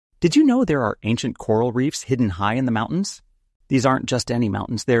Did you know there are ancient coral reefs hidden high in the mountains? These aren't just any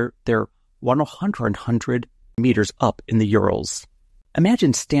mountains. They're 100 meters up in the Urals.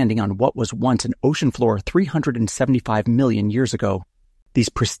 Imagine standing on what was once an ocean floor 375 million years ago. These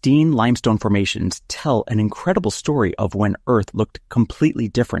pristine limestone formations tell an incredible story of when Earth looked completely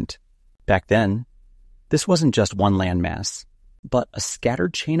different. Back then, this wasn't just one landmass, but a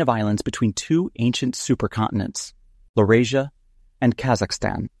scattered chain of islands between two ancient supercontinents, Laurasia and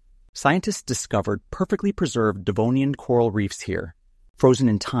Kazakhstan. Scientists discovered perfectly preserved Devonian coral reefs here, frozen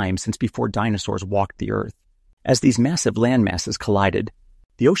in time since before dinosaurs walked the Earth. As these massive landmasses collided,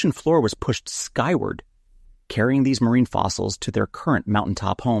 the ocean floor was pushed skyward, carrying these marine fossils to their current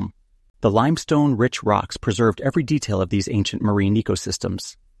mountaintop home. The limestone-rich rocks preserved every detail of these ancient marine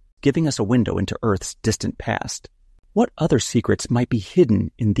ecosystems, giving us a window into Earth's distant past. What other secrets might be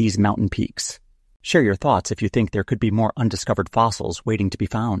hidden in these mountain peaks? Share your thoughts if you think there could be more undiscovered fossils waiting to be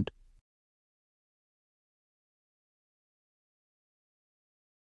found.